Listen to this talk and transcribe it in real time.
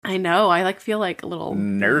I know. I feel a little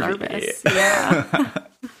nervous. Yeah.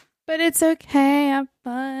 But it's okay. I'm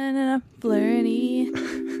fun and I'm flirty.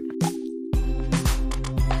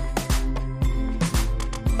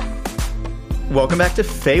 Welcome back to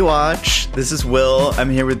Faywatch. This is Will. I'm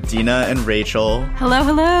here with Dina and Rachel. Hello,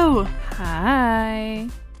 hello. Hi.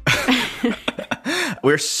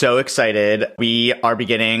 We're so excited. We are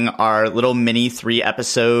beginning our little mini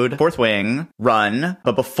 3-episode Fourth Wing run.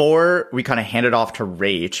 But before we kind of hand it off to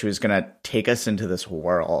Rach, who's going to take us into this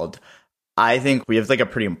world, I think we have a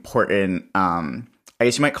pretty important, I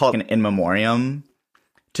guess you might call it an in memoriam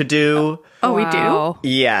to do. Oh, wow. We do?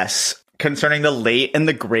 Yes. Concerning the late and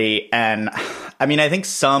the great. And I mean, I think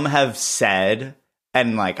some have said,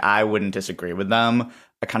 and I wouldn't disagree with them,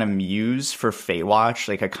 a kind of muse for Faywatch,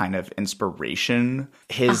 a kind of inspiration.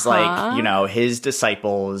 His his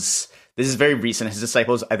disciples, this is very recent, his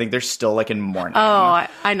disciples, I think they're still in mourning. Oh,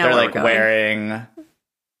 I know.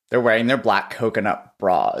 They're wearing their black coconut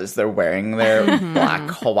bras. They're wearing their black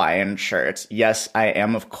Hawaiian shirts. Yes, I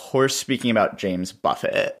am, of course, speaking about James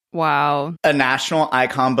Buffett. Wow. A national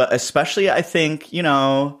icon, but especially, I think, he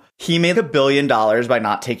made $1 billion by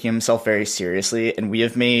not taking himself very seriously, and we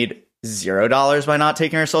have made $0 by not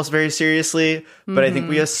taking ourselves very seriously. But I think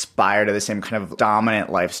we aspire to the same kind of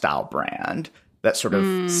dominant lifestyle brand that sort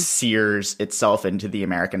of sears itself into the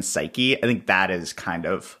American psyche. I think that is kind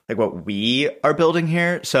of what we are building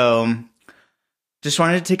here. So just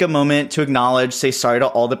wanted to take a moment to acknowledge, say sorry to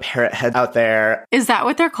all the parrot heads out there. Is that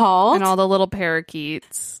what they're called? And all the little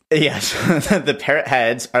parakeets. Yes, the parrot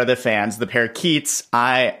heads are the fans. The parakeets,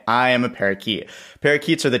 I am a parakeet.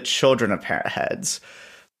 Parakeets are the children of parrot heads.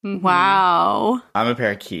 Wow. I'm a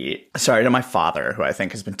parakeet. Sorry to my father, who I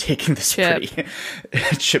think has been taking this pretty...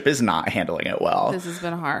 Chip is not handling it well. This has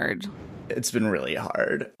been hard. It's been really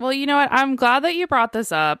hard. Well, you know what? I'm glad that you brought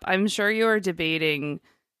this up. I'm sure you are debating,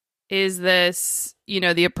 is this,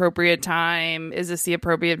 the appropriate time? Is this the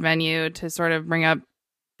appropriate venue to sort of bring up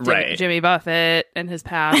Jimmy Buffett and his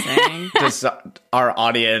passing? Does our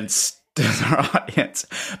audience...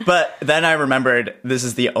 But then I remembered this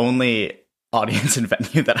is the only audience and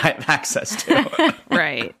venue that I have access to.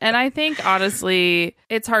 Right. And I think, honestly,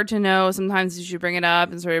 it's hard to know. Sometimes you should bring it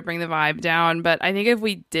up and sort of bring the vibe down. But I think if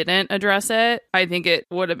we didn't address it, I think it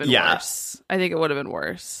would have been worse. I think it would have been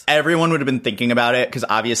worse. Everyone would have been thinking about it because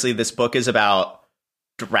obviously this book is about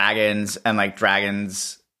dragons and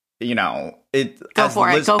dragons, Go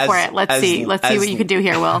for it. Let's see what you can do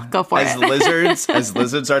here, Will. Go for it. As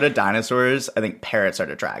lizards are to dinosaurs, I think parrots are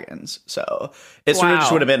to dragons. So it sort of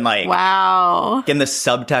just would have been wow. In the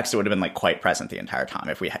subtext, it would have been quite present the entire time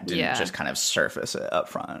if we didn't just kind of surface it up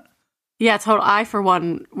front. Yeah, totally. I, for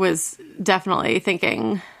one, was definitely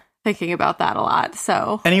thinking about that a lot.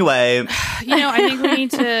 So anyway, I think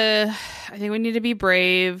we need to be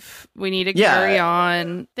brave. We need to carry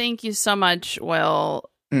on. Thank you so much, Will.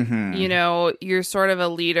 You're sort of a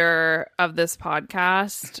leader of this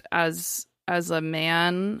podcast as a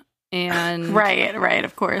man, and right,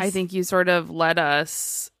 of course. I think you sort of led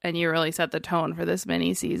us, and you really set the tone for this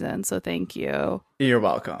mini season. So thank you. You're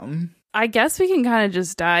welcome. I guess we can kind of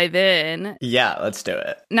just dive in. Yeah, let's do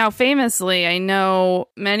it. Now, famously, I know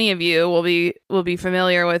many of you will be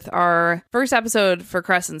familiar with our first episode for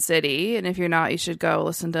Crescent City, and if you're not, you should go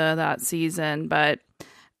listen to that season. But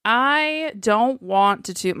I don't want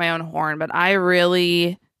to toot my own horn, but I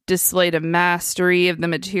really displayed a mastery of the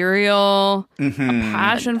material, a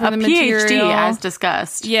passion for the material. PhD, as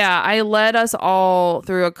discussed. Yeah, I led us all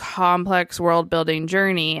through a complex world-building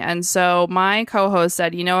journey. And so my co-host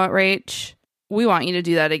said, you know what, Rach? We want you to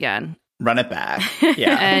do that again. Run it back.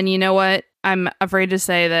 Yeah. And you know what? I'm afraid to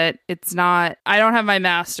say that it's not... I don't have my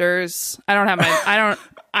master's.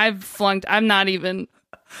 I've flunked.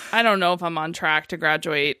 I don't know if I'm on track to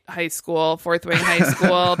graduate high school, Fourth Wing High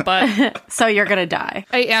School, but... So you're going to die.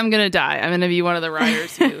 I am going to die. I'm going to be one of the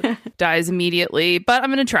riders who dies immediately, but I'm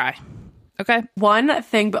going to try. Okay? One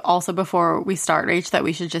thing, but also before we start, Rach, that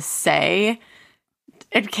we should just say,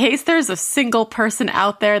 in case there's a single person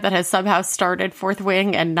out there that has somehow started Fourth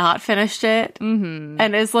Wing and not finished it,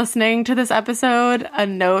 and is listening to this episode, a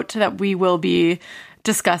note that we will be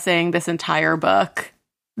discussing this entire book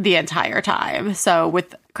the entire time. So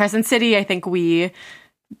with Crescent City, I think we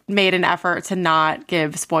made an effort to not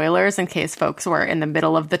give spoilers in case folks were in the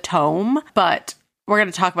middle of the tome, but we're going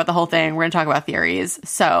to talk about the whole thing. We're going to talk about theories.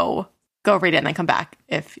 So go read it and then come back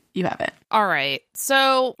if you haven't. All right.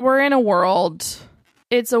 So we're in a world.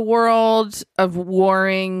 It's a world of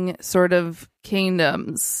warring sort of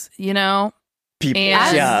kingdoms, People.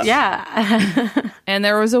 And, yeah. And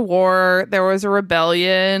there was a war. There was a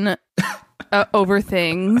rebellion over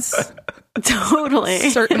things. Totally.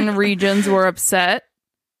 Certain regions were upset.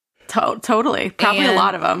 Totally. Probably a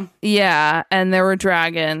lot of them. Yeah, and there were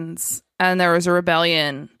dragons, and there was a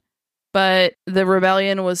rebellion. But the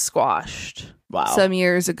rebellion was squashed some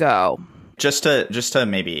years ago. Just to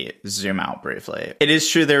maybe zoom out briefly. It is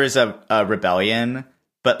true there is a rebellion,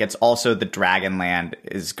 but it's also the Dragonland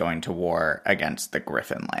is going to war against the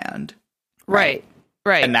Griffinland. Right.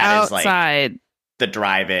 And that outside. is like the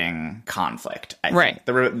driving conflict, I think.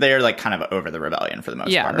 They're like kind of over the rebellion for the most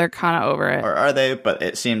part. Yeah, they're kind of over it. Or are they? But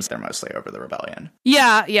it seems they're mostly over the rebellion.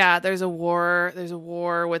 Yeah, there's a war. There's a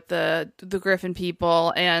war with the Griffin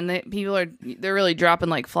people, and they're really dropping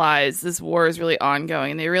like flies. This war is really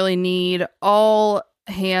ongoing. They really need all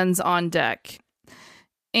hands on deck.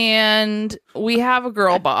 And we have a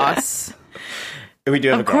girl boss. We do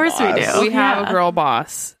have a girl boss. Of course we do. We have a girl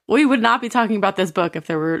boss. We would not be talking about this book if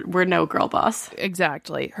there were no girl boss.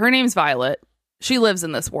 Exactly. Her name's Violet. She lives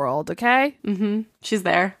in this world, okay? Mm-hmm. She's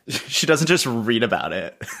there. She doesn't just read about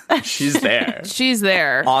it. She's there. She's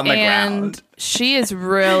there. On the ground. ground. She is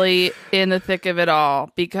really in the thick of it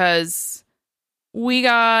all because we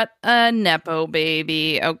got a Nepo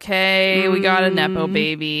baby, okay? We got a Nepo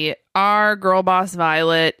baby. Our girl boss,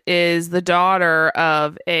 Violet, is the daughter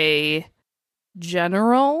of a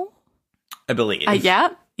general, I believe.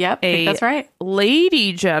 Yep, I think that's right.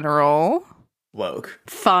 Lady general. Woke.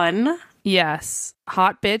 Fun. Yes.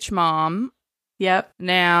 Hot bitch mom. Yep.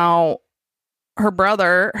 Now, her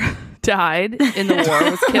brother died in the war,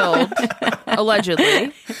 was killed,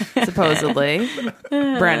 allegedly, supposedly.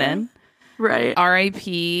 Brennan. Right.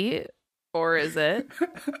 R.I.P. Or is it?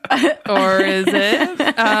 Or is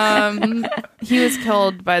it? He was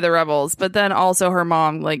killed by the rebels, but then also her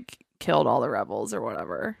mom, like, killed all the rebels or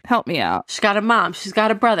whatever. Help me out. She's got a mom. She's got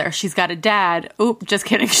a brother. She's got a dad. Oop, just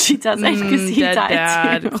kidding. She doesn't because he Dead died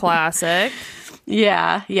dad, too. Classic.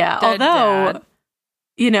 Yeah. Dead Although,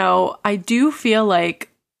 dad. I do feel like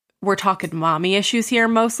we're talking mommy issues here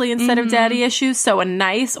mostly instead of daddy issues. So a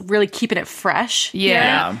nice, really keeping it fresh.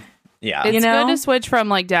 Yeah. Yeah. It's good to switch from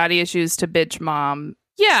like daddy issues to bitch mom.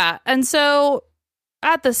 Yeah. And so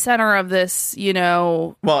at the center of this,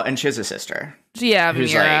 Well, and she has a sister. Yeah,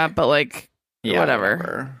 who's Mira, like, but like, yeah,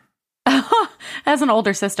 whatever. As an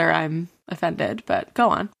older sister, I'm offended, but go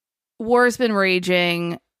on. War's been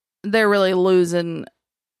raging. They're really losing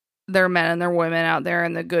their men and their women out there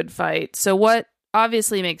in the good fight. So what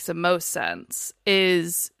obviously makes the most sense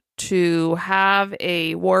is to have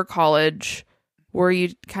a war college where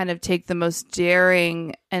you kind of take the most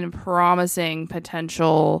daring and promising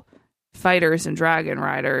potential fighters and dragon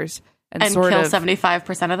riders and sort kill of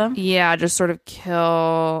 75% of them. Yeah, just sort of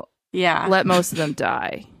kill. Yeah, let most of them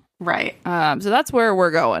die. Right. So that's where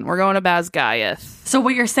we're going. We're going to Basgiath. So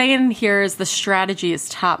what you're saying here is the strategy is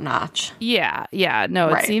top notch. Yeah. No,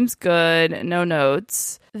 it seems good. No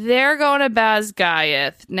notes. They're going to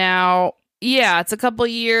Basgiath. Now, yeah, it's a couple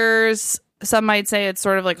years. Some might say it's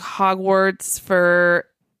sort of like Hogwarts for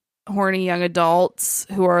horny young adults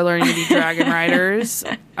who are learning to be dragon riders.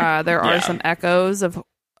 There are some echoes of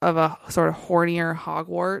a sort of hornier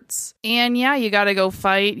Hogwarts. And yeah, you got to go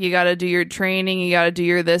fight. You got to do your training. You got to do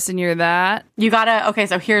your this and your that. You got to, okay,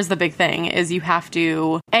 so here's the big thing is you have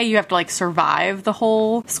to like survive the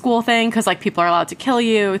whole school thing because like people are allowed to kill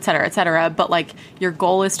you, et cetera, but like your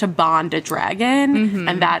goal is to bond a dragon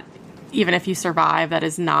and that even if you survive, that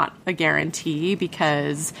is not a guarantee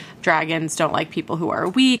because dragons don't like people who are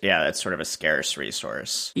weak. Yeah, that's sort of a scarce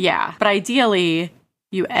resource. Yeah, but ideally,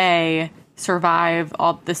 you survive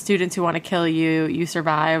all the students who want to kill you, you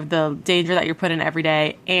survive the danger that you're put in every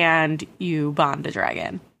day, and you bond a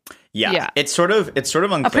dragon. Yeah. It's sort of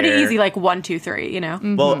unclear. A pretty easy, like 1, 2, 3,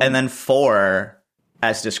 Well, and then 4,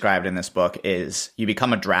 as described in this book, is you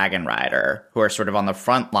become a dragon rider who are sort of on the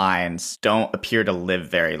front lines, don't appear to live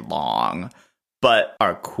very long, but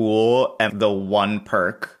are cool. And the one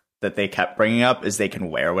perk that they kept bringing up is they can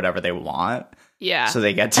wear whatever they want. Yeah. So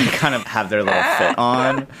they get to kind of have their little fit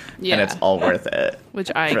on, and it's all worth it. Which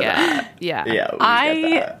I get. That. Yeah. Yeah, I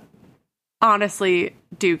get that. honestly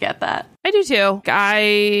do get that. I do too.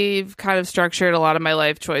 I've kind of structured a lot of my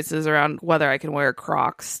life choices around whether I can wear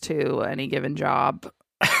Crocs to any given job.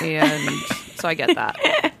 And so I get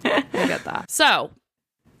that. So,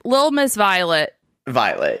 Little Miss Violet.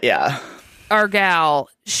 Yeah. Our gal,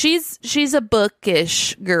 she's a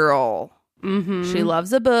bookish girl. She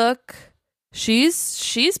loves a book.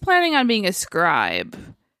 She's planning on being a scribe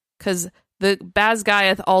because the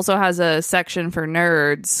Basgiath also has a section for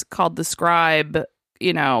nerds called the scribe,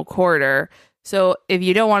 quarter. So if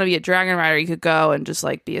you don't want to be a dragon rider, you could go and just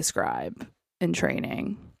like be a scribe in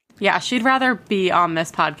training. Yeah, she'd rather be on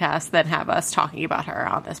this podcast than have us talking about her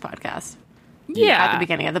on this podcast. Yeah. At the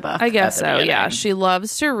beginning of the book. I guess At the so, beginning. yeah. She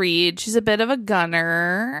loves to read. She's a bit of a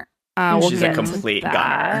gunner. She's a complete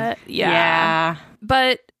gunner. Yeah.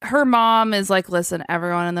 But her mom is like, listen,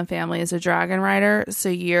 everyone in the family is a dragon rider, so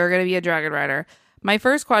you're going to be a dragon rider. My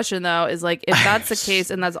first question, though, is like, if that's the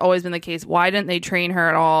case, and that's always been the case, why didn't they train her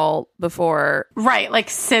at all before? Right, like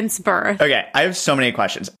since birth. Okay, I have so many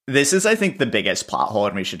questions. This is, I think, the biggest plot hole,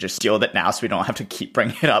 and we should just deal with it now so we don't have to keep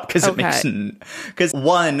bringing it up, because it makes... Because,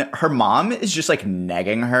 one, her mom is just, like,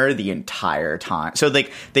 negging her the entire time. So,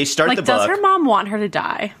 like, they start like, the book... does her mom want her to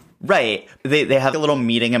die? Right. They have a little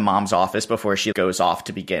meeting in mom's office before she goes off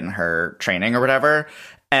to begin her training or whatever.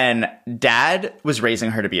 And dad was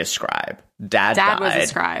raising her to be a scribe. Dad died. Was a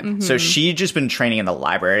scribe. Mm-hmm. So she'd just been training in the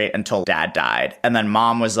library until dad died. And then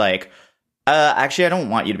mom was like, actually, I don't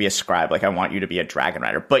want you to be a scribe. Like, I want you to be a dragon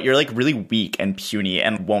rider. But you're, like, really weak and puny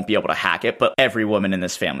and won't be able to hack it. But every woman in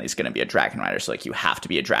this family is going to be a dragon rider. So, like, you have to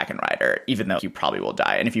be a dragon rider, even though you probably will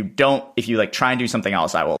die. And if you don't, like, try and do something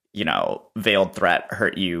else, I will, veiled threat,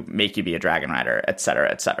 hurt you, make you be a dragon rider, et cetera,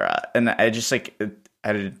 et cetera. And I just, like...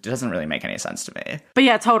 It doesn't really make any sense to me. But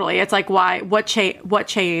yeah, totally. It's like, why? What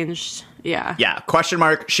changed? Yeah. Yeah. Question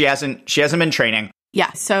mark. She hasn't been training.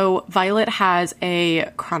 Yeah. So Violet has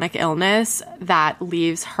a chronic illness that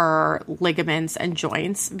leaves her ligaments and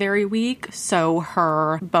joints very weak. So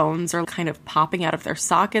her bones are kind of popping out of their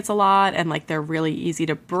sockets a lot, and like they're really easy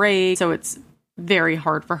to break. So it's very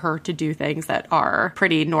hard for her to do things that are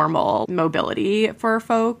pretty normal mobility for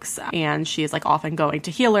folks. And she's like often going to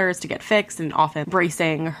healers to get fixed and often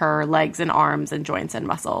bracing her legs and arms and joints and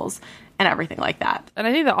muscles and everything like that. And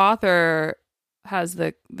I think the author has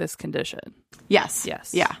this condition. Yes.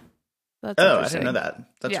 Yeah. That's I didn't know that.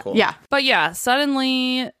 That's cool. Yeah. But yeah,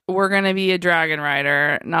 suddenly we're going to be a dragon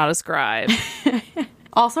rider, not a scribe.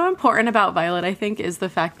 Also important about Violet, I think, is the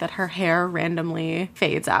fact that her hair randomly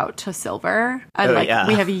fades out to silver. And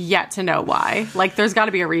we have yet to know why. Like, there's got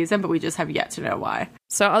to be a reason, but we just have yet to know why.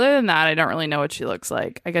 So other than that, I don't really know what she looks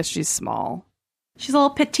like. I guess she's small. She's a little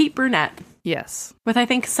petite brunette. Yes. With, I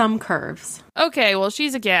think, some curves. Okay, well,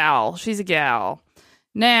 she's a gal.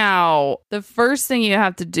 Now, the first thing you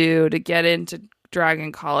have to do to get into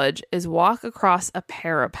Dragon College is walk across a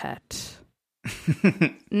parapet.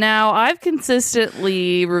 Now, I've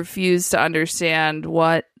consistently refused to understand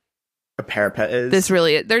what a parapet is. This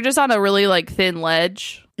really is. They're just on a really like thin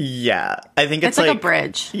ledge. Yeah, I think it's like a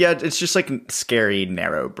bridge. Yeah, it's just like a scary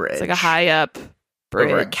narrow bridge. It's like a high up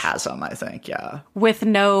bridge. Over a chasm, I think, yeah. With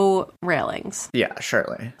no railings. Yeah,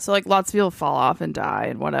 surely. So like lots of people fall off and die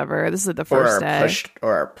and whatever. This is like the first day.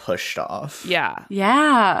 Or are pushed off. Yeah.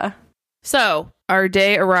 Yeah. So our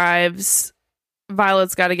day arrives.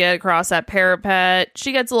 Violet's got to get across that parapet.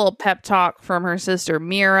 She gets a little pep talk from her sister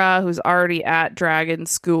Mira, who's already at dragon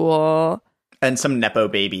school. And some Nepo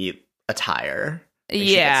baby attire. Yeah.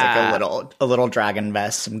 She gets like a little dragon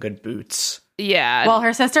vest, some good boots. Yeah. Well,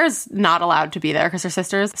 her sister's not allowed to be there because her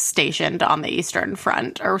sister's stationed on the Eastern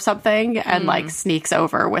Front or something and like sneaks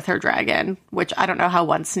over with her dragon, which I don't know how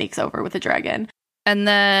one sneaks over with a dragon. And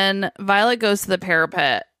then Violet goes to the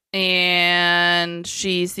parapet and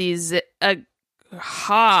she sees a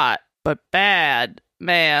hot but bad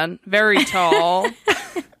man, very tall.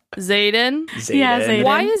 Zayden. Yeah, Zayden.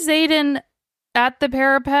 Why is Zayden at the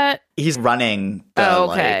parapet? He's running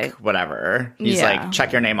like whatever. He's like,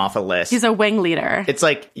 check your name off a list. He's a wing leader. It's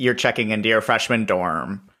like you're checking into your freshman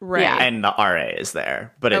dorm. Right. Yeah. And the RA is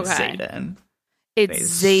there. But it's Zayden. It's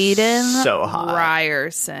Zayden so hot.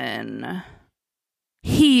 Ryerson.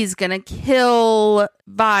 He's gonna kill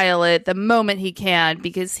Violet the moment he can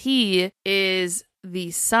because he is the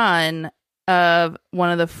son of one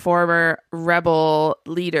of the former rebel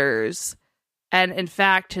leaders. And in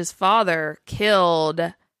fact, his father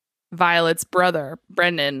killed Violet's brother,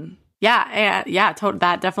 Brendan. Yeah,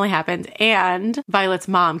 that definitely happened. And Violet's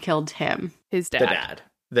mom killed him. His dad.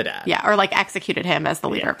 The dad. Yeah, or like executed him as the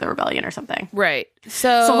leader of the rebellion or something. Right.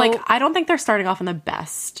 So like, I don't think they're starting off in the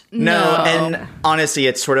best. No, and honestly,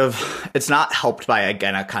 it's not helped by,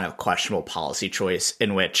 again, a kind of questionable policy choice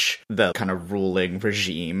in which the kind of ruling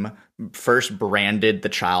regime first branded the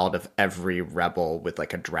child of every rebel with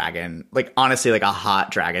like a dragon, like honestly, like a hot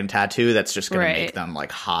dragon tattoo that's just going to make them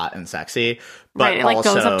like hot and sexy. But it like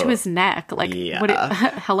goes up to his neck. Like,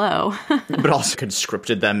 hello. But also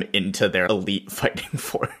conscripted them into their elite fighting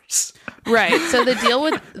force. Right. So the deal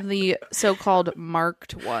with the so-called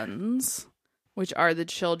marked ones, which are the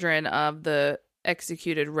children of the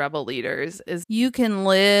executed rebel leaders, is you can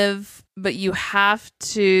live, but you have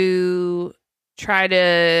to try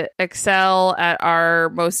to excel at our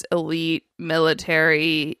most elite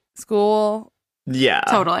military school. Yeah.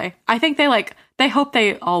 Totally. I think they hope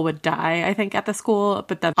they all would die, I think, at the school,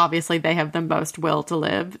 but then obviously they have the most will to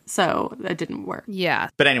live, so it didn't work. Yeah.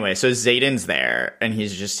 But anyway, so Xaden's there, and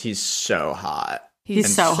he's so hot.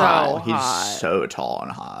 He's so hot. He's so tall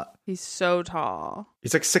and hot. He's so tall.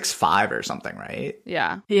 He's like 6'5" or something, right?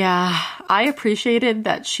 Yeah. Yeah. I appreciated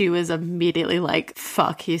that she was immediately like,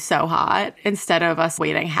 fuck, he's so hot, instead of us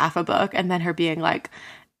waiting half a book and then her being like,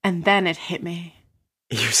 and then it hit me.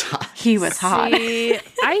 He was hot. He was hot. See,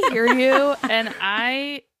 I hear you, and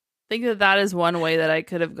I think that is one way that I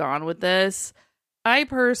could have gone with this. I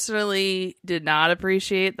personally did not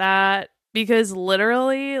appreciate that, because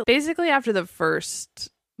literally, basically after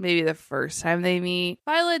maybe the first time they meet,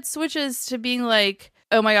 Violet switches to being like,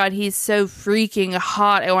 oh my god, he's so freaking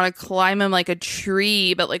hot. I want to climb him like a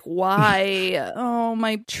tree, but like, why? Oh,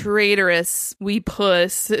 my traitorous wee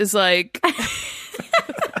puss is like...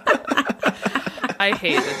 I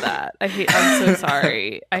hated that. I'm so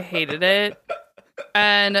sorry. I hated it.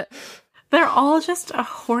 And they're all just a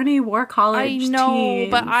horny war college I know,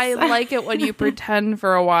 teens. but I like it when you pretend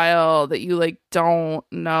for a while that you like don't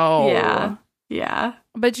know. Yeah. Yeah.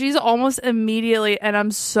 But she's almost immediately, and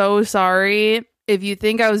I'm so sorry if you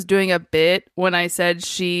think I was doing a bit when I said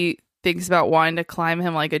she thinks about wanting to climb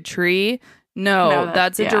him like a tree. No,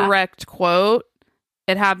 that's a direct quote.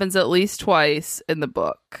 It happens at least twice in the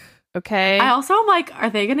book. Okay. I also am like, are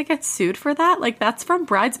they going to get sued for that? Like, that's from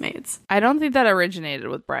Bridesmaids. I don't think that originated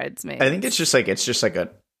with Bridesmaids. I think it's just like a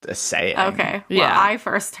saying. Okay. Well, yeah. I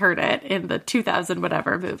first heard it in the 2000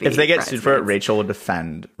 whatever movie. If they get sued for it, Rachel will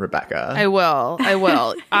defend Rebecca. I will.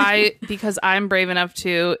 Because I'm brave enough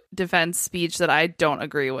to defend speech that I don't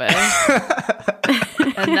agree with.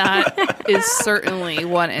 And that is certainly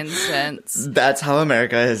one instance. That's how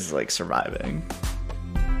America is like surviving.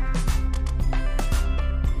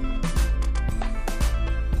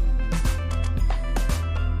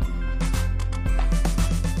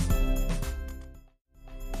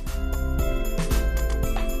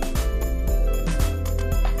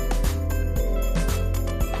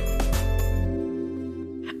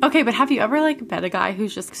 Okay, but have you ever like met a guy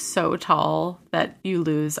who's just so tall that you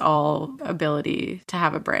lose all ability to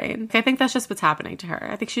have a brain? I think that's just what's happening to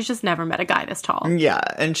her. I think she's just never met a guy this tall. Yeah,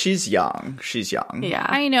 and she's young. Yeah.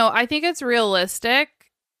 I know. I think it's realistic,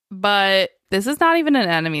 but this is not even an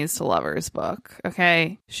enemies to lovers book,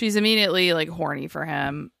 okay? She's immediately like horny for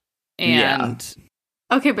him. And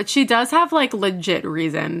Okay, but she does have like legit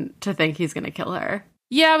reason to think he's going to kill her.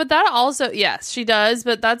 yeah, but that also, yes, she does.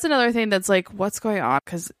 But that's another thing that's like, what's going on?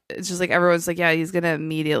 Because it's just like everyone's like, yeah, he's going to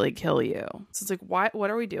immediately kill you. So it's like,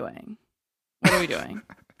 what are we doing? What are we doing?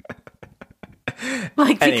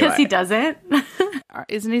 Like, because he doesn't?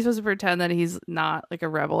 Isn't he supposed to pretend that he's not like a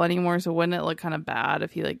rebel anymore? So wouldn't it look kind of bad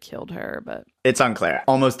if he like killed her? But it's unclear.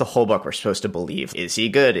 Almost the whole book we're supposed to believe, is he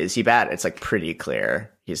good? Is he bad? It's like pretty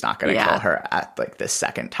clear he's not going to kill her at like the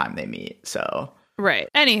second time they meet. So... right.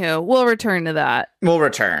 Anywho, we'll return to that. We'll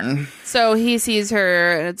return. So he sees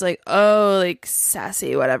her and it's like, oh, like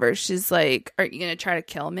sassy, whatever. She's like, are you going to try to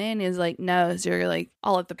kill me? And he's like, no. So you're like,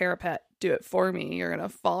 I'll let the parapet do it for me. You're going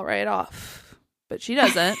to fall right off. But she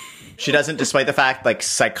doesn't. She doesn't, despite the fact like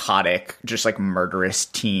psychotic, just like murderous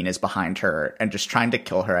teen is behind her and just trying to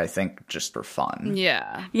kill her, I think, just for fun.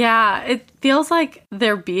 Yeah. Yeah. It feels like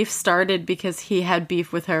their beef started because he had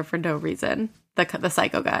beef with her for no reason. The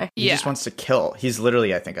psycho guy. He just wants to kill. He's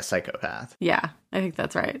literally, I think, a psychopath. Yeah, I think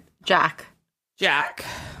that's right. Jack.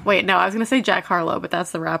 Wait, no, I was going to say Jack Harlow, but that's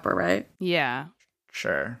the rapper, right? Yeah.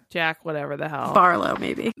 Sure. Jack, whatever the hell. Barlow,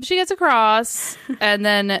 maybe. She gets across and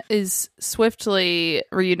then is swiftly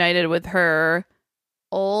reunited with her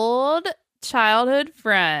old childhood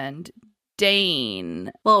friend,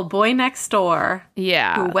 Dain. Little boy next door.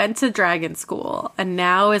 Yeah. Who went to dragon school and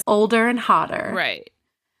now is older and hotter. Right.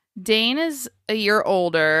 Dain is a year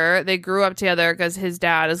older. They grew up together because his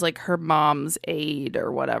dad is like her mom's aide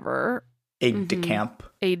or whatever. Aide de camp.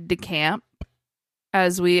 Aide de camp,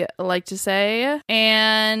 as we like to say.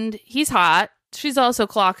 And he's hot. She's also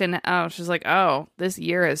clocking out. She's like, oh, this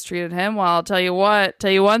year has treated him well. I'll tell you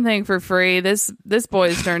one thing for free. This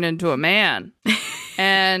boy's turned into a man.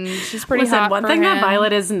 And she's pretty hot one for thing him. that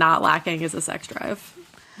Violet is not lacking is a sex drive.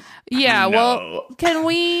 Yeah, No. well, can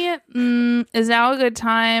we... is now a good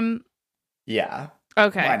time? Yeah.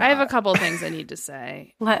 Okay, Why not? I have a couple things I need to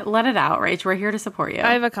say. Let it out, Rach. We're here to support you.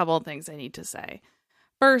 I have a couple of things I need to say.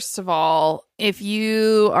 First of all, if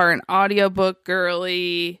you are an audiobook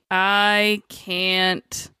girly, I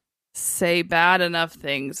can't say bad enough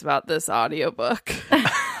things about this audiobook.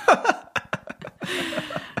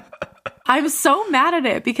 I'm so mad at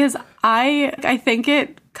it because I think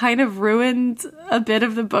it kind of ruined a bit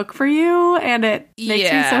of the book for you, and it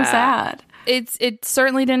makes me so sad. It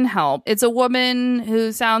certainly didn't help. It's a woman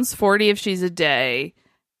who sounds 40 if she's a day,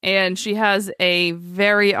 and she has a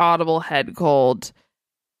very audible head cold.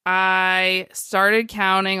 I started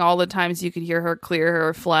counting all the times you could hear her clear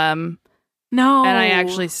her phlegm. No. And I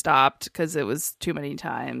actually stopped because it was too many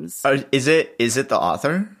times. Is it the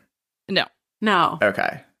author? No.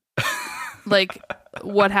 Okay. Like,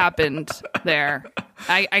 what happened there?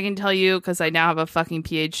 I can tell you because I now have a fucking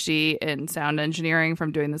PhD in sound engineering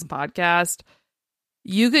from doing this podcast.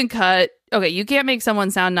 You can you can't make someone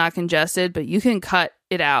sound not congested, but you can cut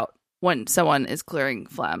it out when someone is clearing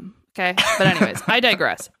phlegm. Okay. But anyways, I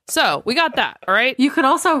digress. So we got that. All right. You could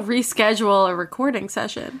also reschedule a recording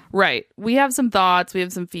session. Right. We have some thoughts. We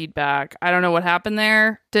have some feedback. I don't know what happened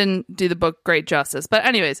there. Didn't do the book great justice. But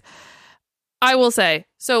anyways, I will say,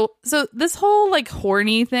 so this whole like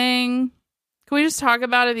horny thing, can we just talk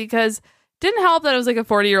about it? Because it didn't help that it was like a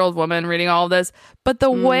 40-year-old woman reading all of this. But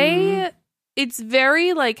the way it's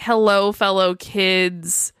very like, hello, fellow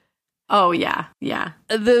kids. Oh, yeah. Yeah.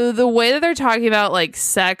 The way that they're talking about like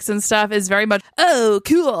sex and stuff is very much, oh,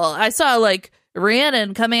 cool. I saw like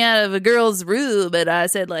Rhiannon coming out of a girl's room and I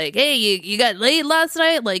said like, hey, you got laid last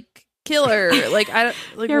night? Like, kill her. Like,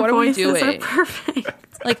 Your what are we voices doing? are perfect.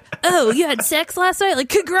 Like, oh, you had sex last night? Like,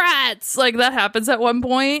 congrats. Like, that happens at one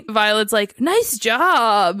point. Violet's like, nice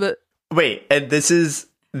job. Wait, and this is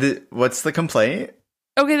what's the complaint?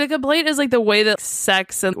 Okay, the complaint is like the way that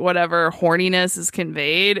sex and whatever horniness is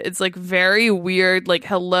conveyed. It's like very weird. Like,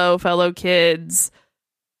 hello, fellow kids.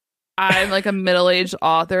 I'm like a middle-aged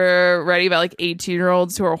author writing about like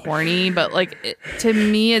 18-year-olds who are horny, but like to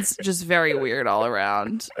me, it's just very weird all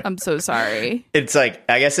around. I'm so sorry. It's like,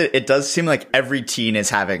 I guess it does seem like every teen is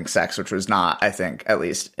having sex, which was not, I think, at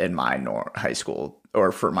least in my high school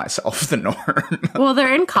or for myself, the norm. Well,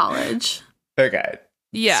 they're in college. Okay.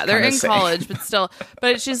 Yeah, they're in college, but still.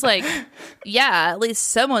 But she's like, yeah, at least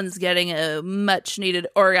someone's getting a much needed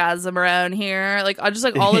orgasm around here. Like, I just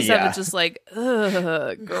like all this stuff. It's just like,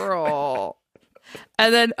 ugh, girl.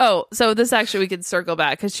 And then, so this actually we could circle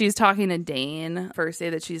back because she's talking to Dain first day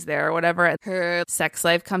that she's there or whatever. And her sex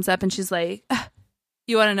life comes up and she's like,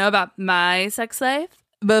 you want to know about my sex life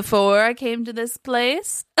before I came to this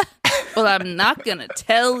place? Well, I'm not going to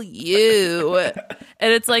tell you.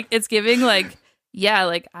 And it's like, it's giving like, yeah,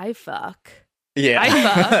 like, I fuck. Yeah.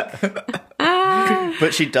 I fuck.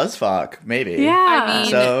 But she does fuck, maybe. Yeah.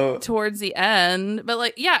 I mean, towards the end. But,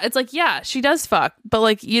 like, yeah, it's like, yeah, she does fuck. But,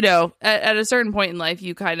 like, you know, at a certain point in life,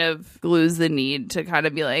 you kind of lose the need to kind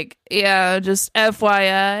of be like, yeah, just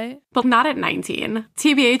FYI. But not at 19.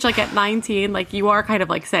 TBH, like, at 19, like, you are kind of,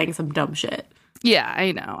 like, saying some dumb shit. Yeah,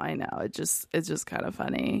 I know. It's just kind of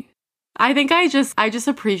funny. I think I just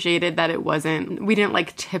appreciated that we didn't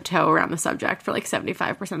like tiptoe around the subject for like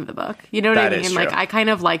 75% of the book. You know what I mean? Like, I kind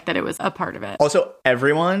of like that it was a part of it. Also,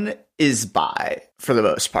 everyone is bi for the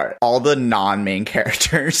most part. All the non-main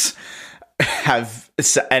characters are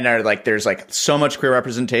like, there's like so much queer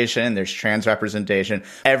representation, there's trans representation.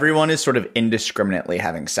 Everyone is sort of indiscriminately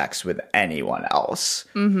having sex with anyone else.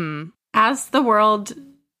 Mm-hmm. As the world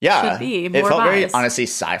should be. More it felt very, bias. honestly,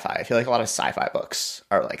 sci-fi. I feel like a lot of sci-fi books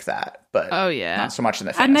are like that, but not so much in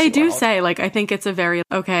the fantasy And they do world. say, like, I think it's a very,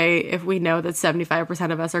 okay, if we know that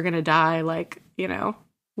 75% of us are going to die, like, you know,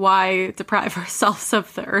 why deprive ourselves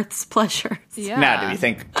of the Earth's pleasures? Yeah. Now, do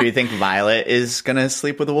you think Violet is going to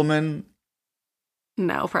sleep with a woman?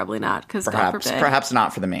 No, probably not, because God forbid. Perhaps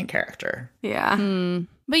not for the main character. Yeah.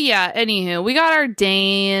 But yeah, anywho, we got our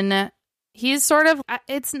Dain. He's sort of,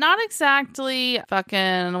 it's not exactly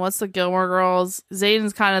fucking, what's the Gilmore Girls?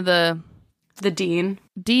 Zayden's kind of the dean.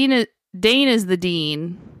 Dain is the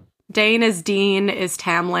dean. Dain is Dean, is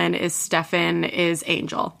Tamlin, is Stefan, is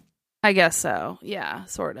Angel. I guess so. Yeah,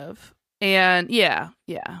 sort of. And yeah.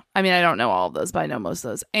 I mean, I don't know all of those, but I know most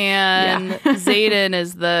of those. And Xaden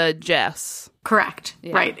is the Jess. Correct.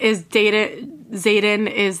 Yeah. Right. Xaden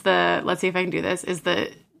is the, let's see if I can do this, is the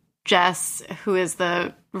Jess, who is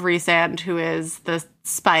the Rhysand, who is the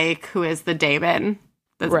Spike, who is the Damon.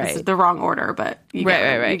 This is the wrong order, but you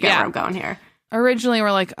get where I'm going here. Originally,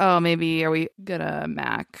 we're like, oh, maybe are we gonna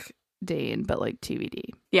Mac Dain, but like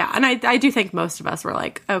TBD. Yeah, and I do think most of us were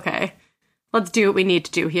like, okay, let's do what we need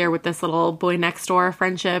to do here with this little boy next door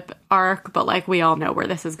friendship arc, but like we all know where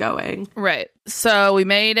this is going. Right. So we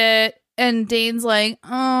made it. And Dane's like,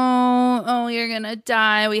 oh, you're gonna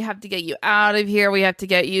die. We have to get you out of here. We have to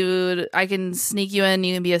get you. I can sneak you in.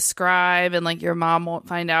 You can be a scribe, and like your mom won't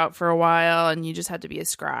find out for a while, and you just have to be a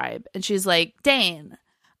scribe. And she's like, Dain,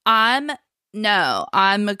 I'm no,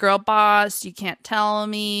 I'm a girl boss. You can't tell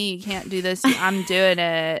me. You can't do this. I'm doing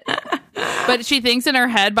it. But she thinks in her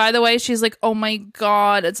head, by the way, she's like, oh my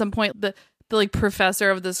God. At some point, the like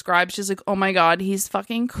professor of the scribe, she's like, oh my God, he's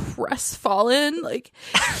fucking crestfallen. Like,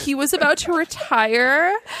 he was about to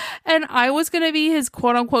retire and I was going to be his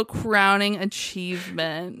quote unquote crowning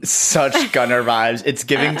achievement. Such Gunner vibes. It's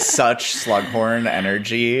giving such Slughorn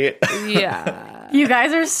energy. Yeah. You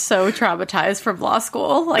guys are so traumatized from law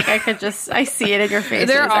school. Like, I see it in your faces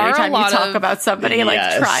anytime you talk about somebody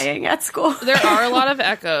like trying at school. There are a lot of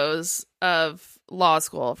echoes of law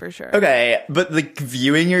school for sure. Okay, but like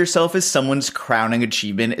viewing yourself as someone's crowning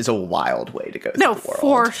achievement is a wild way to go through the world.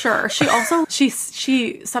 For sure. She also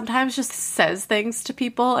she sometimes just says things to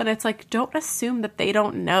people and it's like, don't assume that they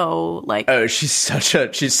don't know. Like, oh, she's such a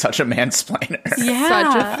mansplainer. Yeah.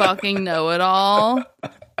 Such a fucking know-it-all.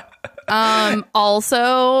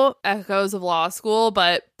 Also echoes of law school,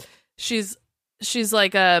 but she's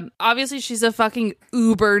like obviously she's a fucking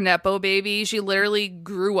uber nepo baby. She literally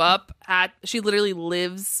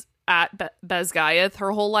lives at Bezgayath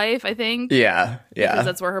her whole life, I think. Yeah. Because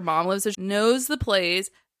that's where her mom lives. So she knows the plays.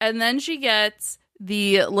 And then she gets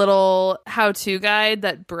the little how-to guide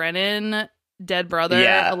that Brennan,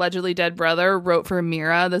 allegedly dead brother, wrote for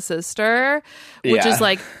Mira, the sister, which is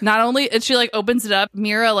like, not only, she like opens it up,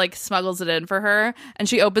 Mira like smuggles it in for her, and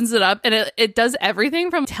she opens it up, and it does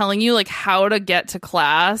everything from telling you like how to get to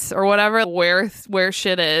class or whatever, where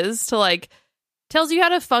shit is, to like tells you how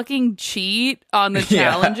to fucking cheat on the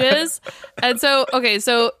challenges. And so, okay,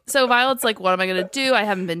 so Violet's like, what am I gonna do? I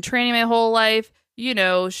haven't been training my whole life. You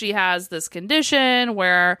know, she has this condition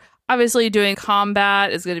where obviously doing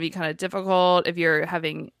combat is going to be kind of difficult if you're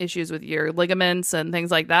having issues with your ligaments and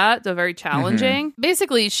things like that. So very challenging.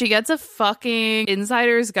 Basically, she gets a fucking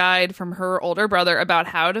insider's guide from her older brother about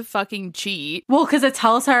how to fucking cheat. Well, because it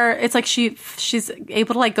tells her, it's like she's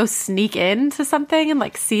able to like go sneak into something and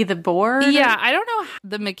like see the board. Yeah, I don't know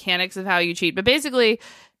the mechanics of how you cheat, but basically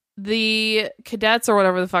the cadets or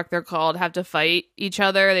whatever the fuck they're called have to fight each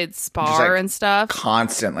other. They'd spar and stuff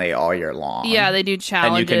constantly all year long. Yeah, they do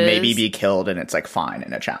challenges. And you can maybe be killed and it's like fine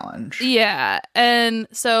in a challenge. Yeah. And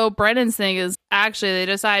so Brennan's thing is actually they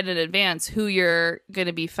decide in advance who you're going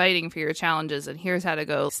to be fighting for your challenges, and here's how to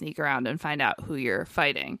go sneak around and find out who you're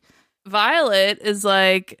fighting. Violet is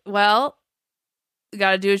like, well, you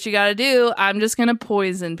gotta do what you gotta do. I'm just gonna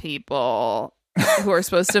poison people who are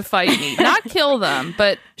supposed to fight me. Not kill them,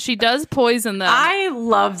 but she does poison them. I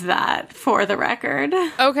love that, for the record.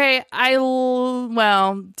 Okay,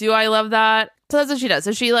 well, do I love that? So that's what she does.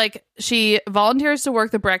 So she volunteers to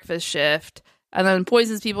work the breakfast shift and then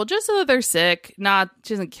poisons people just so that they're sick. She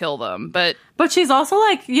doesn't kill them, but she's also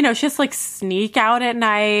like, you know, she has to like sneak out at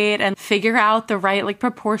night and figure out the right like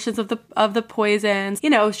proportions of the poisons. You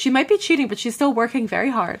know, she might be cheating, but she's still working very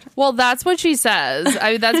hard. Well, that's what she says.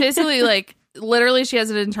 I mean, that's basically like, literally, she has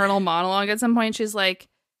an internal monologue at some point. She's like,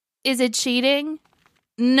 is it cheating?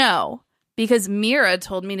 No, because Mira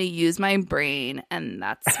told me to use my brain, and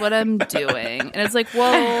that's what I'm doing. And it's like,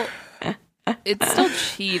 well, it's still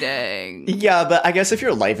cheating. Yeah, but I guess if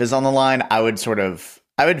your life is on the line, I would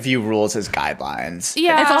view rules as guidelines.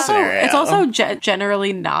 Yeah, it's also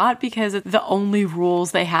generally not, because the only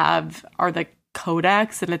rules they have are the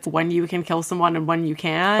codex, and it's when you can kill someone and when you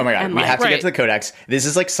can't. Oh my god, and we have to get to the codex. This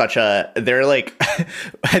is like they're like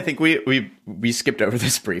I think we skipped over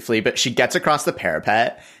this briefly, but she gets across the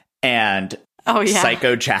parapet and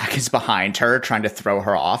Psycho Jack is behind her trying to throw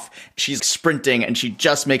her off. She's sprinting and she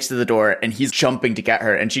just makes to the door and he's jumping to get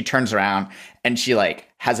her, and she turns around and she like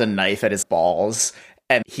has a knife at his balls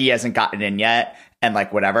and he hasn't gotten in yet. And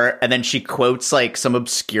like whatever. And then she quotes like some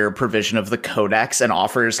obscure provision of the codex and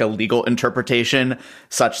offers a legal interpretation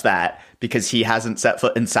such that because he hasn't set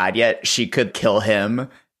foot inside yet, she could kill him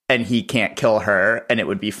and he can't kill her and it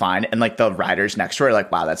would be fine. And like the writers next to her are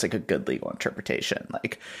like, wow, that's like a good legal interpretation.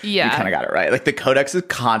 Like, you kind of got it right. Like the codex is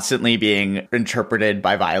constantly being interpreted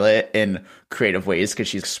by Violet in creative ways because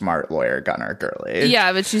she's a smart lawyer, gunner, girly.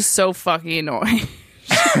 Yeah, but she's so fucking annoying.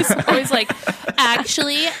 She's always like,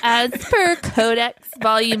 actually, as per Codex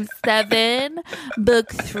Volume 7,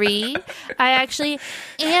 Book 3, I actually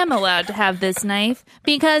am allowed to have this knife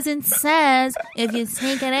because it says if you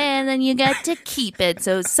sneak it in, then you get to keep it.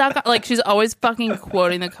 So suck up. Like, she's always fucking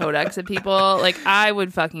quoting the Codex at people. Like, I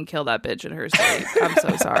would fucking kill that bitch in her sleep. I'm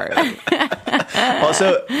so sorry.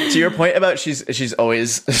 Also, to your point about she's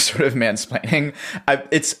always sort of mansplaining,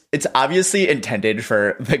 it's obviously intended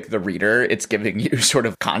for like the reader. It's giving you sort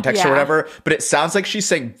of context or whatever, but it sounds like she's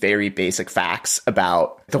saying very basic facts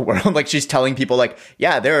about the world. Like she's telling people like,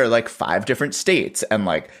 yeah, there are like 5 different states and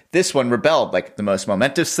like this one rebelled, like the most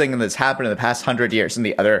momentous thing that's happened in the past 100 years. And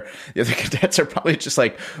the other cadets are probably just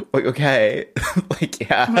like, okay, like,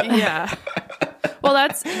 yeah. Well,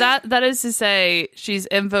 that is to say she's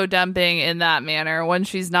info dumping in that manner when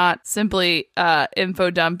she's not simply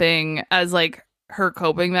info dumping as like her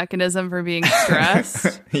coping mechanism for being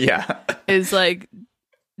stressed. Is like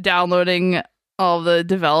downloading all the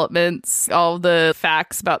developments, all the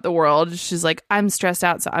facts about the world. She's like, I'm stressed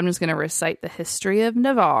out, so I'm just going to recite the history of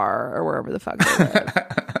Navarre or wherever the fuck they live.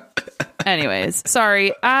 Anyways,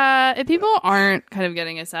 sorry. If people aren't kind of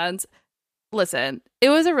getting a sense, listen, it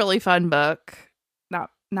was a really fun book.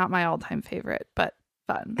 Not my all-time favorite, but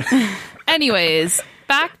fun. Anyways,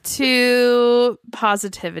 back to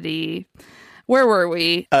positivity. Where were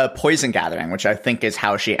we? Poison gathering, which I think is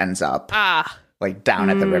how she ends up. Like down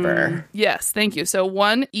at the river. Yes, thank you. So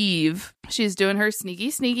one Eve, she's doing her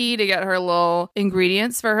sneaky to get her little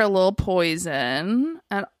ingredients for her little poison.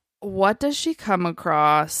 And what does she come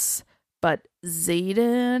across but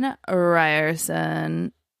Dain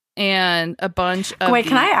Ryerson and a bunch of... Wait,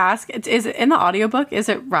 can I ask, is it in the audiobook, is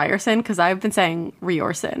it Ryerson? Because I've been saying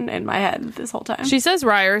Ryerson in my head this whole time. She says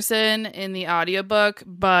Ryerson in the audiobook,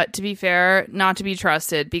 but to be fair, not to be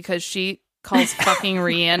trusted because she calls fucking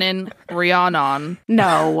Rhiannon.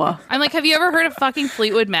 No. I'm like, have you ever heard of fucking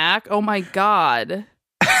Fleetwood Mac? Oh my God.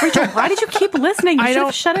 Rachel, why did you keep listening? You should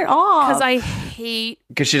have shut it off. Because I hate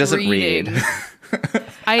Because she doesn't reading. read.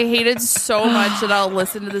 I hate it so much that I'll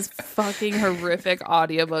listen to this fucking horrific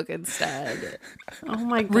audiobook instead. Oh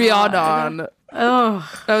my God. Rhiannon.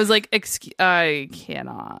 Oh. I was like, I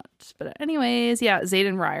cannot. But anyways, yeah,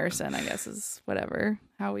 Dain Ryerson, I guess is whatever,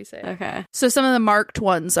 how we say it. Okay. So some of the marked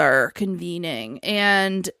ones are convening,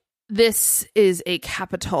 and this is a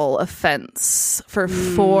capital offense for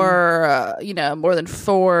more than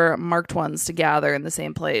 4 marked ones to gather in the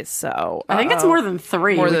same place. So I think it's more than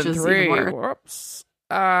 3, more which than is 3. even worse.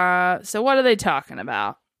 Whoops. So what are they talking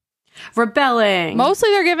about? Rebelling. Mostly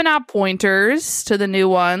they're giving out pointers to the new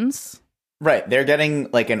ones. Right. They're getting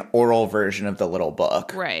like an oral version of the little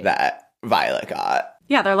book that Violet got.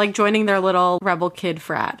 Yeah, they're like joining their little rebel kid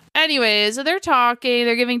frat. Anyways, so they're talking,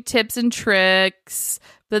 they're giving tips and tricks.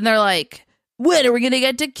 Then they're like, when are we going to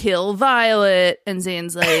get to kill Violet? And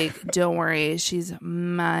Zane's like, don't worry, she's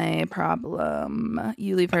my problem.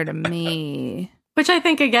 You leave her to me. Which I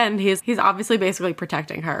think, again, he's obviously basically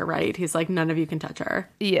protecting her, right? He's like, none of you can touch her.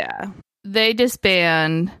 Yeah. They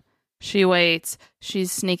disband. She waits.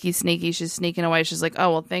 She's sneaky. She's sneaking away. She's like,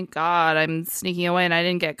 oh, well, thank God I'm sneaking away and I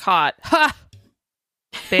didn't get caught. Ha!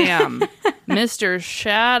 Bam. Mr.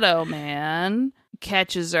 Shadow Man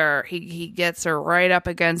catches her. He gets her right up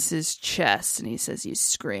against his chest and he says, you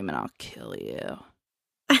scream and I'll kill you.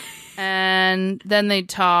 And then they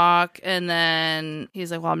talk and then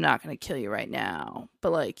he's like, well, I'm not going to kill you right now,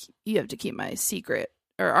 but like, you have to keep my secret.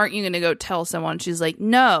 Or aren't you going to go tell someone? She's like,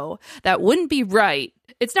 no, that wouldn't be right.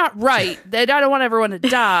 It's not right. I don't want everyone to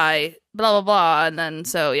die. Blah, blah, blah. And then,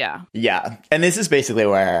 so, yeah. Yeah. And this is basically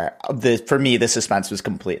where, for me, the suspense was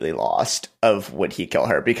completely lost of would he kill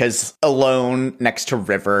her? Because alone next to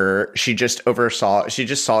River, she just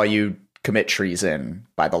saw you commit treason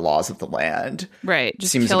by the laws of the land. Right.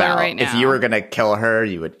 Just seems kill about her right now. If you were going to kill her,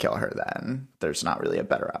 you would kill her then. There's not really a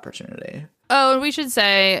better opportunity. Oh, and we should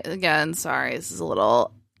say, again, sorry, this is a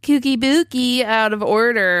little kooky booky out of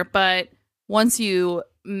order, but once you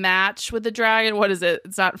match with the dragon, what is it?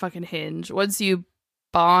 It's not fucking Hinge. Once you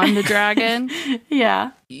bond the dragon,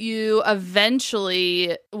 yeah, you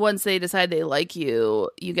eventually, once they decide they like you,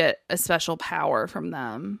 you get a special power from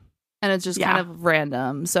them. And it's just kind of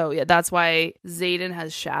random. So, yeah, that's why Dain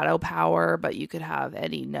has shadow power, but you could have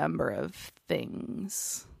any number of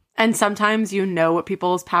things. And sometimes you know what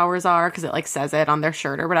people's powers are because it like says it on their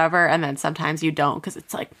shirt or whatever. And then sometimes you don't because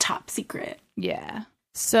it's like top secret. Yeah.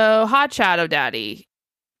 So, Hot Shadow Daddy.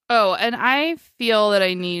 Oh, and I feel that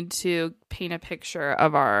I need to paint a picture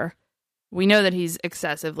of we know that he's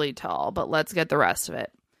excessively tall, but let's get the rest of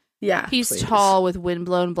it. Yeah. He's please. tall with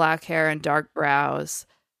windblown black hair and dark brows.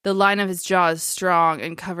 The line of his jaw is strong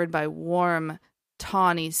and covered by warm,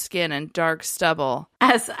 tawny skin and dark stubble.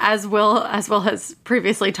 As Will has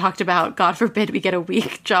previously talked about, God forbid we get a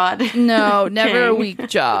weak jawed. No, never a weak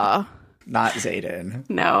jaw. Not Dain.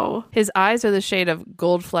 No. His eyes are the shade of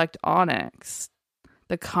gold-flecked onyx.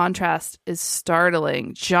 The contrast is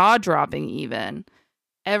startling, jaw-dropping even.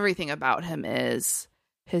 Everything about him is.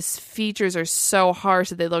 His features are so harsh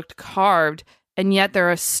that they looked carved, and yet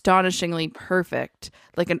they're astonishingly perfect,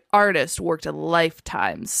 like an artist worked a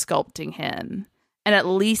lifetime sculpting him. and at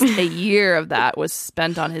least a year of that was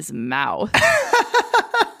spent on his mouth.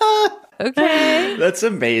 Okay. That's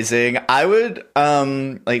amazing. I would,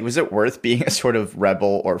 was it worth being a sort of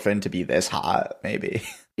rebel orphan to be this hot? Maybe.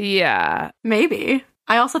 Yeah. Maybe.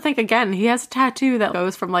 I also think, again, he has a tattoo that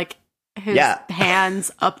goes from, like, his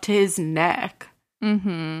hands up to his neck.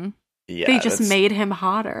 Mm-hmm. Yeah, they just made him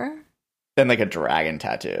hotter. And, like, a dragon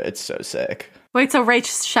tattoo. It's so sick. Wait, so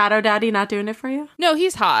Rach, Shadow Daddy not doing it for you? No,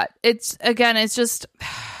 he's hot. It's just,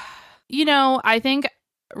 I think...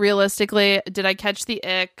 Realistically, did I catch the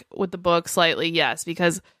ick with the book slightly? Yes,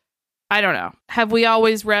 because I don't know. Have we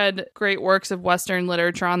always read great works of Western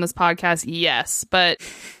literature on this podcast? Yes, but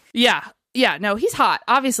yeah, no, he's hot.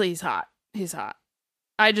 Obviously, he's hot. He's hot.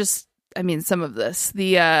 Some of this,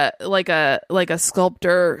 the like a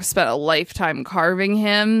sculptor spent a lifetime carving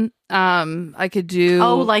him. I could do.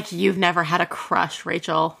 Oh, like you've never had a crush,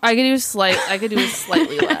 Rachel. I could do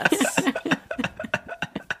slightly less,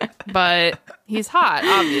 but. He's hot,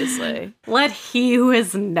 obviously. Let he who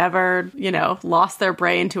has never, lost their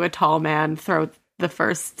brain to a tall man throw the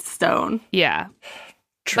first stone. Yeah.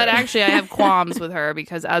 True. But actually, I have qualms with her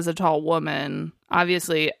because as a tall woman,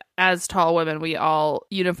 obviously, as tall women, we all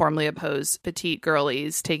uniformly oppose petite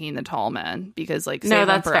girlies taking the tall men because, like, save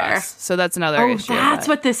them for fair. us. So that's another issue. That's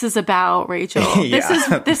what this is about, Rachel. This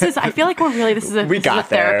is. I feel like we got a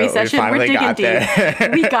therapy session. We're digging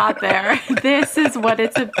deep. We got there. This is what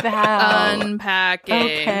it's about. Unpacking.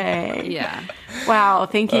 Okay. Yeah. Wow.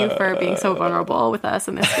 Thank you for being so vulnerable with us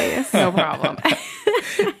in this space. No problem.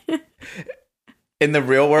 In the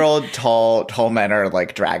real world, tall men are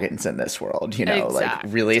like dragons in this world, Exactly. like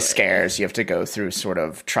really scarce. You have to go through sort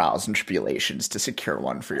of trials and tribulations to secure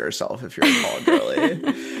one for yourself if you're a tall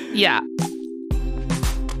girly. Yeah.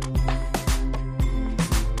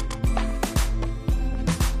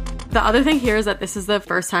 The other thing here is that this is the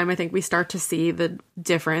first time I think we start to see the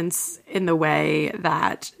difference in the way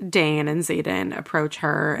that Dain and Xaden approach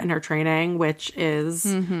her and her training, which is,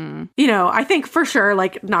 I think for sure,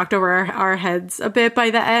 like, knocked over our heads a bit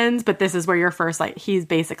by the end. But this is where you're first, like, he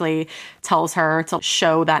basically tells her to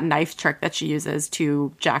show that knife trick that she uses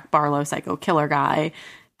to Jack Barlow, psycho killer guy,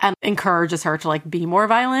 and encourages her to, like, be more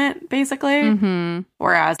violent, basically. Mm-hmm.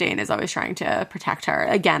 Whereas Dain is always trying to protect her.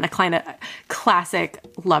 Again, a kind of classic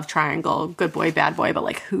love triangle, good boy, bad boy, but,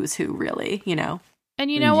 like, who's who, really, And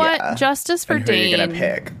you know what? Justice for and who Dain. Are you gonna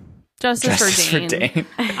pick? Justice for Dain.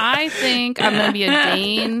 I think I'm going to be a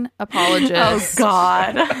Dain apologist. Oh,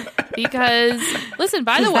 God. Because, listen,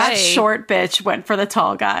 by the way... That short bitch went for the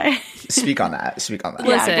tall guy. Speak on that. Listen,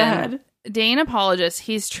 go ahead. Dain apologist.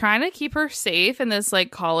 He's trying to keep her safe in this,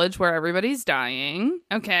 like, college where everybody's dying.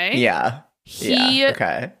 Okay. Yeah. He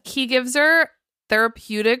gives her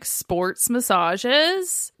therapeutic sports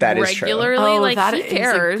massages. That is regularly. True. Like, that he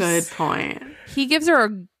cares. Is a good point. He gives her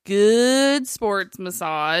a good sports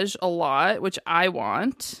massage a lot, which I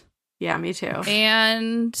want. Yeah, me too.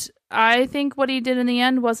 And I think what he did in the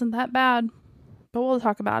end wasn't that bad. But we'll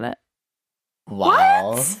talk about it.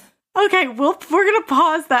 Wow. What? Okay, we're gonna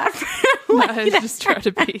pause that for I was just trying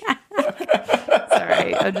to be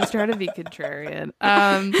sorry. I'm just trying to be contrarian.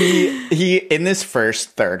 He in this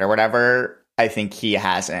first third or whatever, I think he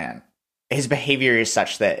hasn't. His behavior is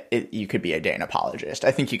such that you could be a Dain apologist.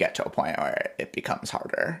 I think you get to a point where it becomes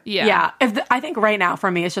harder. Yeah. I think right now for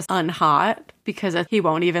me it's just unhot because he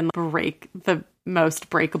won't even break the most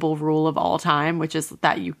breakable rule of all time, which is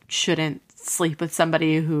that you shouldn't sleep with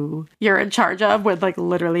somebody who you're in charge of, with, like,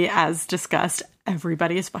 literally, as discussed,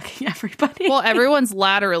 everybody is fucking everybody. Well, everyone's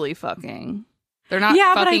laterally fucking. They're not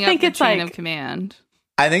fucking up the chain of command.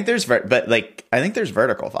 I think there's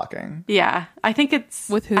vertical fucking. Yeah, I think it's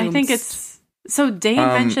with whom? I think it's so Dain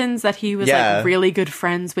mentions that he was like really good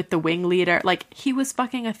friends with the wing leader. Like, he was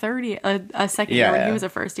fucking a second year when he was a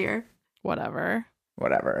first year. Whatever.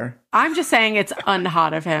 I'm just saying it's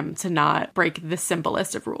unhot of him to not break the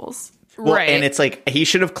simplest of rules. Well, right. And it's like he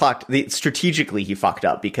should have clocked strategically. He fucked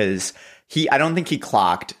up because I don't think he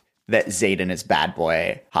clocked that Xaden is bad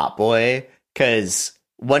boy, hot boy. Because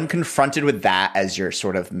when confronted with that as your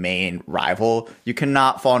sort of main rival, you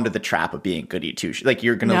cannot fall into the trap of being goody two. Like,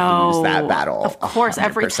 you're going to lose that battle. Of course,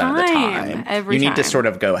 every time. Of the time. You need to sort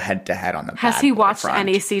of go head to head on the. Has he watched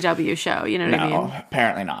any CW show? You know what I mean? No,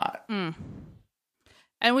 apparently not.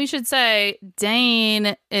 And we should say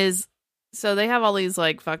Dain is. So they have all these,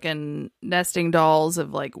 like, fucking nesting dolls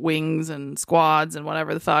of, like, wings and squads and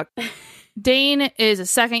whatever the fuck. Dain is a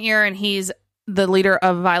second year and he's the leader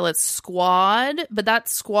of Violet's squad, but that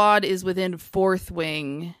squad is within fourth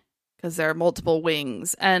wing because there are multiple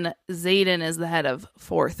wings, and Xaden is the head of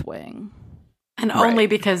fourth wing. And only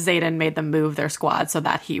because Xaden made them move their squad so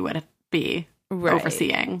that he would be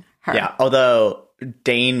overseeing her. Yeah, although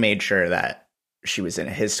Dain made sure that she was in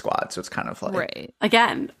his squad, so it's kind of like...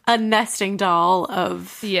 Again, a nesting doll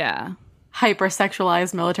of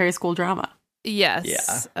hypersexualized military school drama.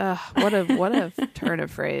 Yes. Yeah. What a turn of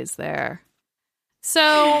phrase there.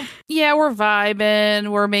 So, yeah, we're vibing,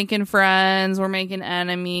 we're making friends, we're making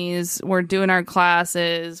enemies, we're doing our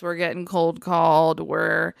classes, we're getting cold called,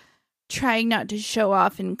 we're trying not to show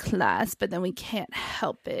off in class, but then we can't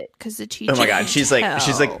help it because the teacher... Oh my god, she's like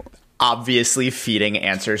obviously feeding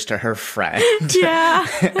answers to her friend. Yeah.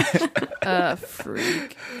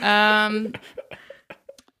 Freak. And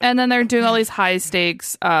then they're doing all these high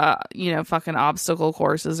stakes, fucking obstacle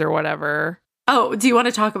courses or whatever. Oh, do you want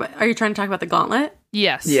to talk about... Are you trying to talk about the gauntlet?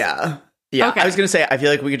 Yes. Yeah. Yeah. Okay. I was going to say, I feel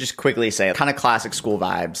like we could just quickly say kind of classic school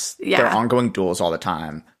vibes. Yeah. They're ongoing duels all the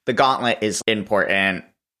time. The gauntlet is important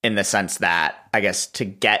in the sense that, I guess, to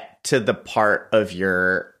get to the part of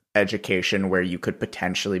your education where you could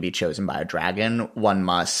potentially be chosen by a dragon, one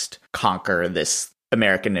must conquer this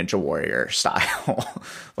American Ninja Warrior style,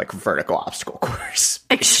 like vertical obstacle course.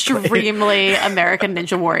 Basically. Extremely American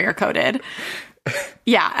Ninja Warrior coded.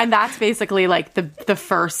 Yeah, and that's basically like the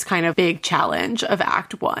first kind of big challenge of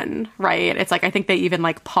Act 1, right? It's like I think they even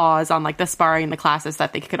like pause on like the sparring in the classes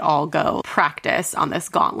that they could all go practice on this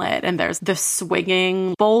gauntlet. And there's the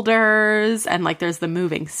swinging boulders and like there's the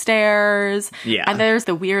moving stairs. Yeah. And there's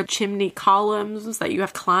the weird chimney columns that you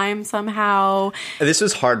have to climb somehow. This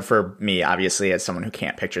was hard for me, obviously, as someone who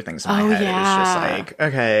can't picture things in my head. Yeah. It's just like,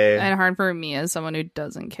 okay. And hard for me as someone who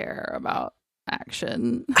doesn't care about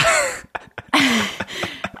action.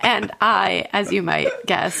 And I, as you might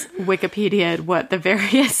guess, Wikipedia'd what the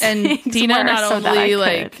various and things Dina were not so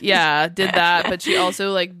only did that, but she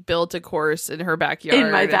also like built a course in her backyard.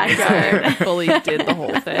 In my backyard. And fully did the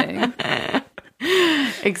whole thing.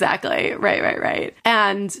 Exactly. Right.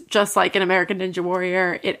 And just like in American Ninja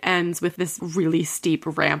Warrior, it ends with this really steep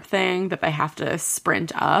ramp thing that they have to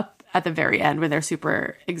sprint up at the very end when they're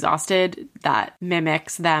super exhausted that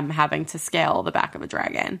mimics them having to scale the back of a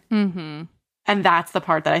dragon. Mm-hmm. And that's the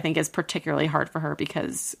part that I think is particularly hard for her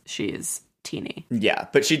because she's teeny. Yeah,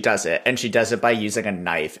 but she does it, and she does it by using a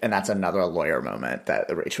knife, and that's another lawyer moment that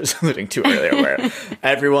Rach was alluding to earlier, where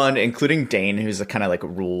everyone, including Dain, who's a kind of like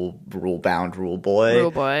rule-bound rule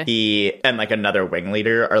boy, he and like another wing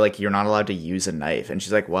leader are like, you're not allowed to use a knife, and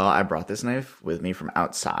she's like, well, I brought this knife with me from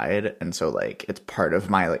outside, and so like it's part of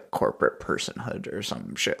my like corporate personhood or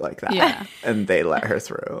some shit like that. Yeah, and they let her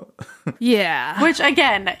through. Yeah, which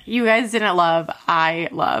again, you guys didn't love, I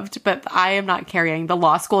loved, but I am not carrying the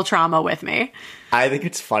law school trauma with me. I think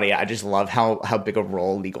it's funny. I just love how big a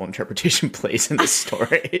role legal interpretation plays in this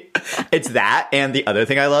story. It's that, and the other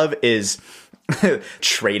thing I love is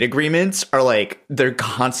trade agreements are like, they're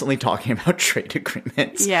constantly talking about trade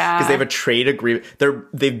agreements. Yeah. Because they have a trade agreement.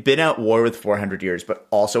 They've been at war with 400 years, but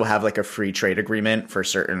also have like a free trade agreement for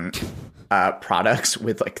certain products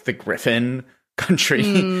with like the Griffin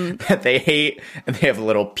country that they hate, and they have a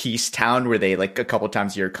little peace town where they like a couple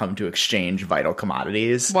times a year come to exchange vital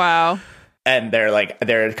commodities. Wow. And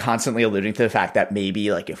they're constantly alluding to the fact that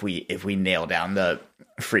maybe like if we nail down the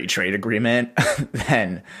free trade agreement,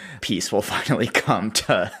 then peace will finally come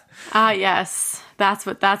to. Yes, that's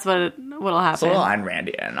what'll happen. It's a little Ayn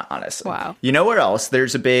Randian, honestly. Wow. You know where else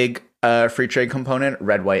there's a big free trade component?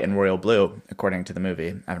 Red, white, and royal blue, according to the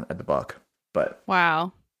movie. I haven't read the book, but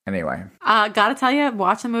wow. Anyway, gotta tell you,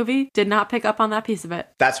 watch the movie. Did not pick up on that piece of it.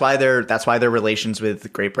 That's why their relations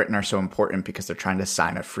with Great Britain are so important, because they're trying to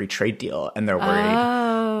sign a free trade deal, and they're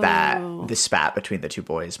worried that the spat between the two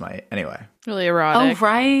boys might. Anyway, really erotic. Oh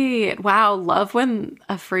right! Wow, love when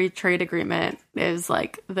a free trade agreement is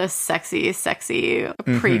like the sexy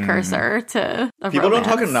precursor to a people romance.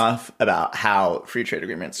 don't talk enough about how free trade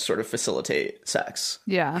agreements sort of facilitate sex.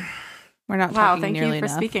 Yeah, we're not. Wow, talking thank nearly you for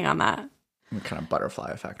enough. speaking on that. Kind of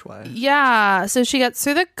butterfly effect way. Yeah, so she gets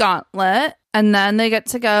through the gauntlet, and then they get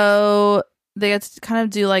to kind of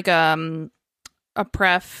do like a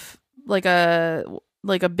pref, like a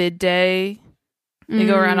bid day. They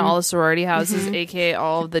go around to all the sorority houses, aka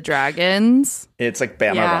all of the dragons. It's like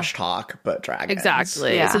Bama Rush Talk, but dragons.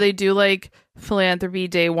 Exactly. Yeah. So they do like philanthropy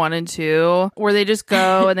day 1 and 2, where they just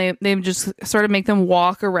go and they just sort of make them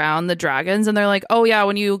walk around the dragons, and they're like, oh yeah,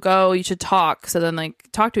 when you go you should talk. So then like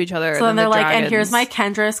talk to each other. So then they're like, dragons, and here's my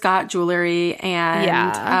Kendra Scott jewelry,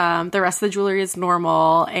 and the rest of the jewelry is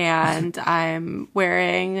normal, and I'm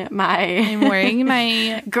wearing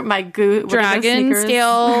my my dragon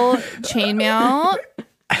scale chainmail.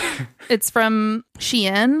 It's from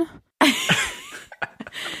Shein.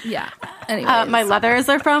 Yeah. Anyways. My leathers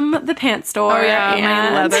are from the pants store. Oh, yeah.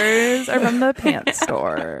 My leathers are from the pants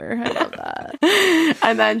store. I love that.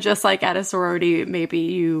 And then just like at a sorority, maybe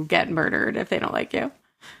you get murdered if they don't like you.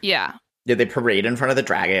 Yeah. Yeah, they parade in front of the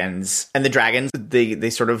dragons. And the dragons, they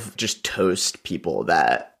sort of just toast people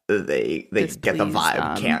that they get the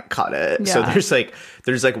vibe, can't cut it. Yeah. So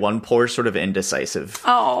there's like one poor sort of indecisive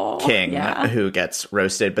king who gets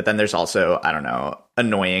roasted, but then there's also, I don't know,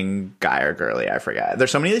 annoying guy or girly, I forget.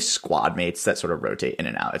 There's so many squad mates that sort of rotate in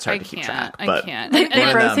and out. It's hard to keep track. But I can't.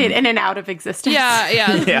 They rotate in and out of existence.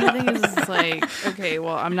 Yeah. The thing is, it's like, okay,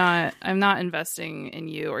 well, I'm not investing in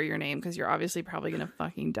you or your name because you're obviously probably gonna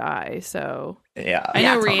fucking die. So I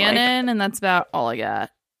know Rhiannon, and that's about all I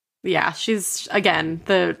got. Yeah, she's, again,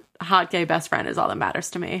 the hot gay best friend is all that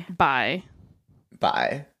matters to me. Bye.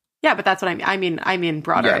 Yeah, but that's what I mean. I mean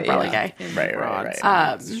broader umbrella gay.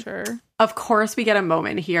 Right. Sure. Of course, we get a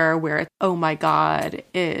moment here where, oh my God,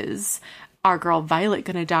 is our girl Violet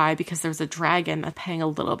going to die because there's a dragon that's paying a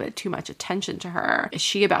little bit too much attention to her? Is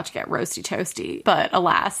she about to get roasty toasty? But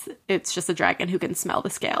alas, it's just a dragon who can smell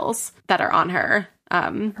the scales that are on her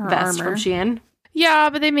vest armor from Shein.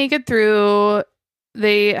 Yeah, but they make it through.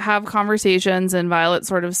 They have conversations, and Violet's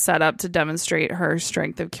sort of set up to demonstrate her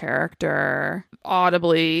strength of character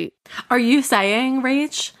audibly. Are you saying,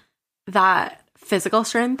 Rach, that physical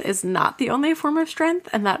strength is not the only form of strength,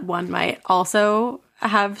 and that one might also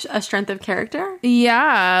have a strength of character?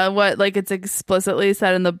 Yeah, what, like it's explicitly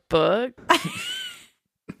said in the book?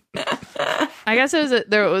 I guess it was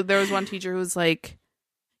there was one teacher who was like,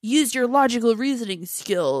 use your logical reasoning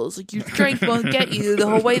skills. Like, your strength won't get you the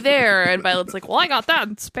whole way there. And Violet's like, well, I got that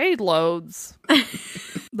in spade loads.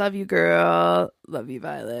 Love you, girl. Love you,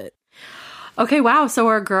 Violet. Okay, wow. So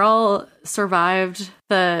our girl survived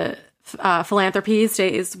the philanthropy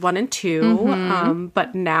days 1 and 2. Mm-hmm.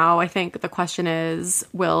 But now I think the question is,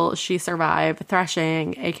 will she survive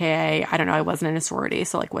threshing, aka, I don't know, I wasn't in a sorority,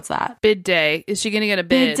 so like, what's that? Bid day. Is she going to get a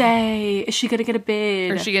bid? Bid day. Is she going to get a bid?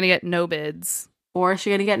 Or is she going to get no bids? Or is she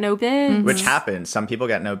going to get no bids? Which happens. Some people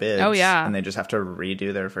get no bids. Oh, yeah. And they just have to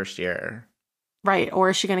redo their first year. Right. Or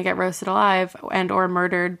is she going to get roasted alive and or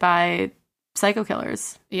murdered by psycho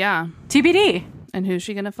killers? Yeah. TBD. And who's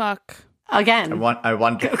she going to fuck? Again. I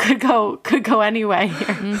wonder. Could go anyway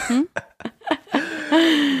here. Mm-hmm.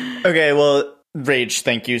 Okay, well, Rach,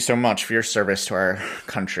 thank you so much for your service to our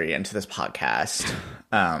country and to this podcast.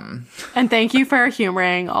 And thank you for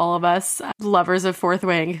humoring all of us lovers of Fourth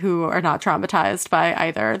Wing who are not traumatized by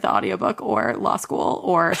either the audiobook or law school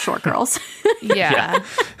or short girls. Yeah.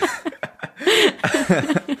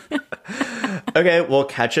 Okay, well,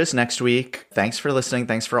 catch us next week. Thanks for listening.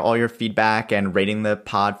 Thanks for all your feedback and rating the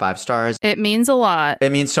pod 5 stars. It means a lot.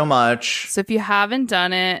 It means so much. So if you haven't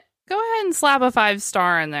done it, go ahead and slap a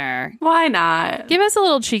 5-star in there. Why not? Give us a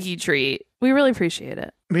little cheeky treat. We really appreciate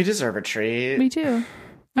it. We deserve a treat. We do.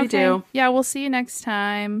 We do. Yeah, we'll see you next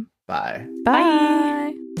time. Bye. Bye.